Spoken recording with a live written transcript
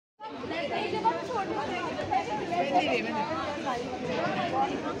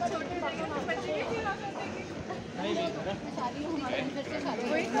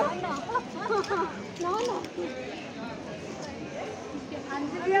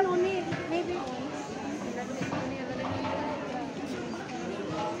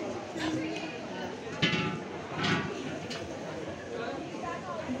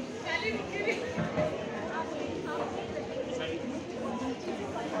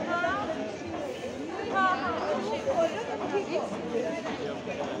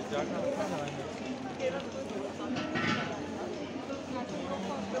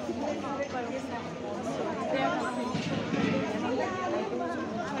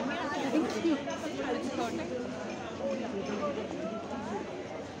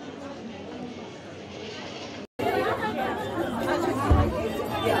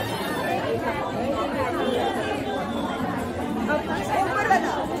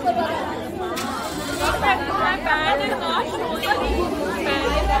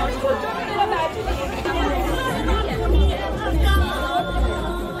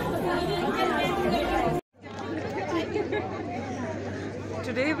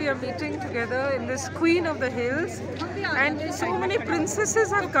Today we are meeting together in this Queen of the Hills and so many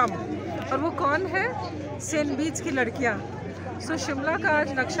princesses have come. और वो कौन है? Saint बीच की लड़कियाँ. So शिमला का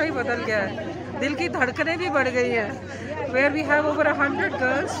आज नक्शा ही बदल गया है. दिल की धड़कनें भी बढ़ गई हैं. Where we have over 100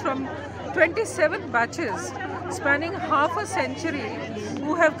 girls from 27 batches spanning half a century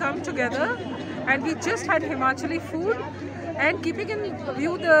who have come together, and we just had Himachali food. And keeping in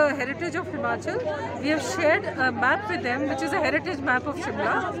view the heritage of Himachal, we have shared a map with them, which is a heritage map of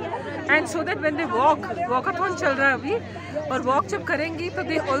Shimla. And so that when they walkathon चल रहा है अभी, और walk जब करेंगी, तो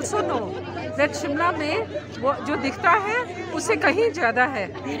they also know that Shimla में जो दिखता है, उससे कहीं ज़्यादा है.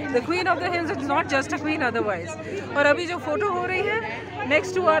 The Queen of the Hills is not just a queen otherwise. और अभी जो photo हो रही है,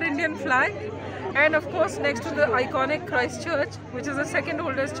 next to our Indian flag, and of course next to the iconic Christ Church, which is the second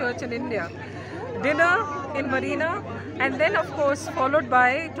oldest church in India. Dinner in Marina, and then of course followed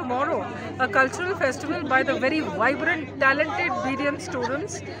by tomorrow a cultural festival by the very vibrant, talented Bede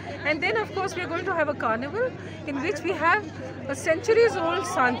students, and then of course we are going to have a carnival in which we have a centuries old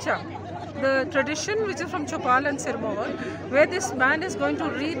Sancha, the tradition which is from Chopal and Sirmaur, where this man is going to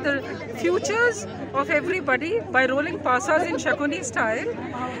read the futures of everybody by rolling pasas in Shakuni style.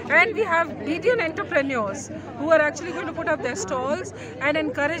 And we have Bedian entrepreneurs who are actually going to put up their stalls and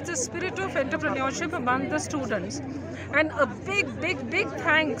encourage the spirit of entrepreneurship among the students. And a big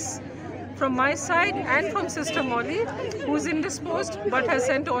thanks from my side and from Sister Molly, who's indisposed but has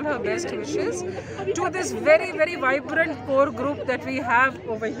sent all her best wishes, to this very vibrant core group that we have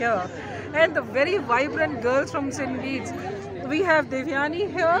over here. And the very vibrant girls from St. Bede's. We have Devyani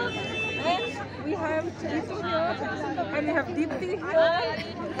here, and we have Deepti here, and we have Deepti here,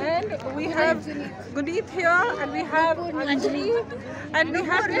 and we have Guneet here, and we have Anjali, and we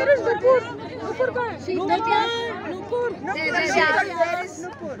have, where is Nupur? Nupur ka hai? Nupur. There is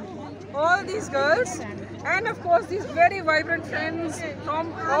Nupur. All these girls, and of course these very vibrant friends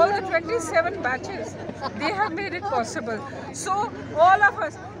from all the 27 batches, they have made it possible. So all of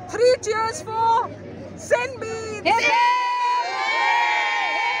us, 3 cheers for St. Bede's!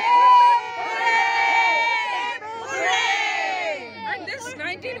 And this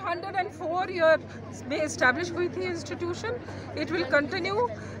 1904 year में established हुई थी institution, it will continue,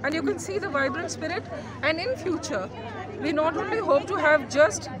 and you can see the vibrant spirit. And in future, we not only hope to have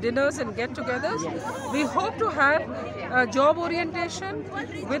just dinners and get-togethers, we hope to have job orientation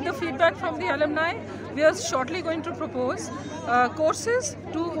with the feedback from the alumni. We are shortly going to propose courses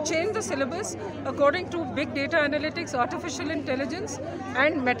to change the syllabus according to big data analytics, artificial intelligence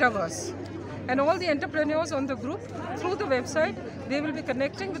and metaverse. And all the entrepreneurs on the group, through the website, they will be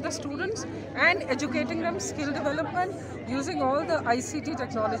connecting with the students and educating them skill development using all the ICT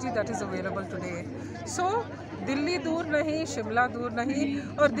technology that is available today. So, Delhi दूर नहीं, शिमला दूर नहीं,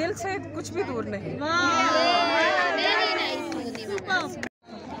 और दिल से कुछ भी दूर नहीं.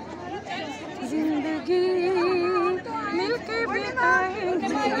 जिंदगी मिलके बिताएंगे,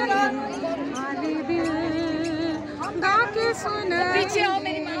 खाली दिल गा के सुनाएंगे,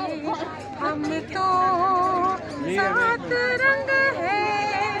 हम तो सात रंग है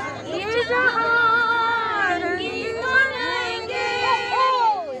ये जहां रंगीन बनाएंगे,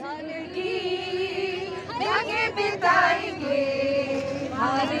 जिंदगी मिलके बिताएंगे,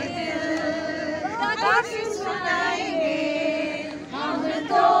 खाली दिल गा के सुनाएंगे.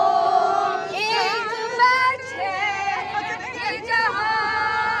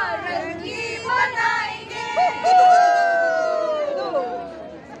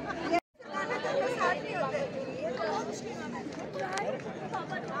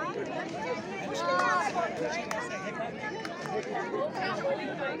 चलो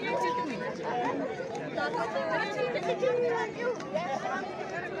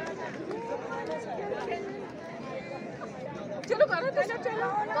गाना तो चलो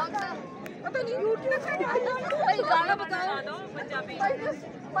पता नहीं यूट्यूब पे भाई गाना बताओ पंजाबी माइनस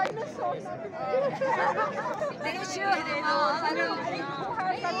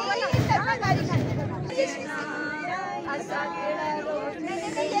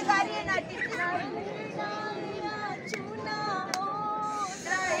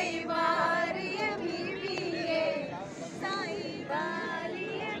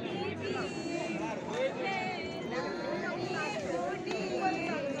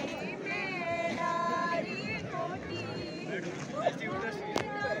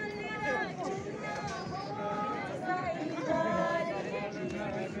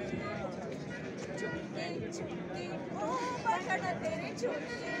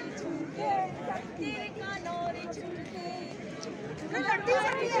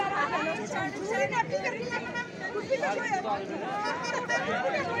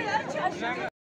तेरे